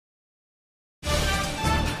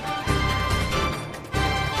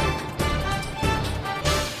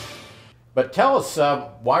But tell us,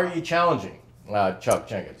 why are you challenging Chuck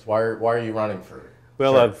Jenkins? Why are you running for?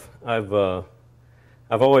 Well, sure.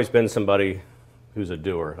 I've always been somebody who's a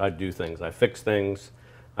doer. I do things. I fix things.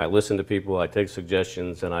 I listen to people. I take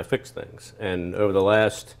suggestions, and I fix things. And over the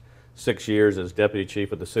last 6 years as deputy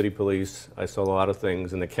chief of the city police, I saw a lot of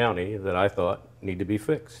things in the county that I thought need to be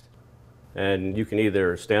fixed. And you can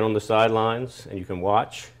either stand on the sidelines and you can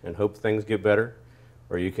watch and hope things get better,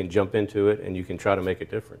 or you can jump into it and you can try to make a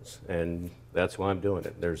difference. And that's why I'm doing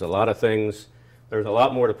it. There's a lot of things, there's a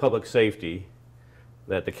lot more to public safety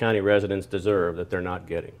that the county residents deserve that they're not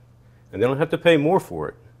getting. And they don't have to pay more for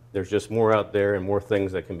it. There's just more out there and more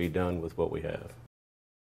things that can be done with what we have.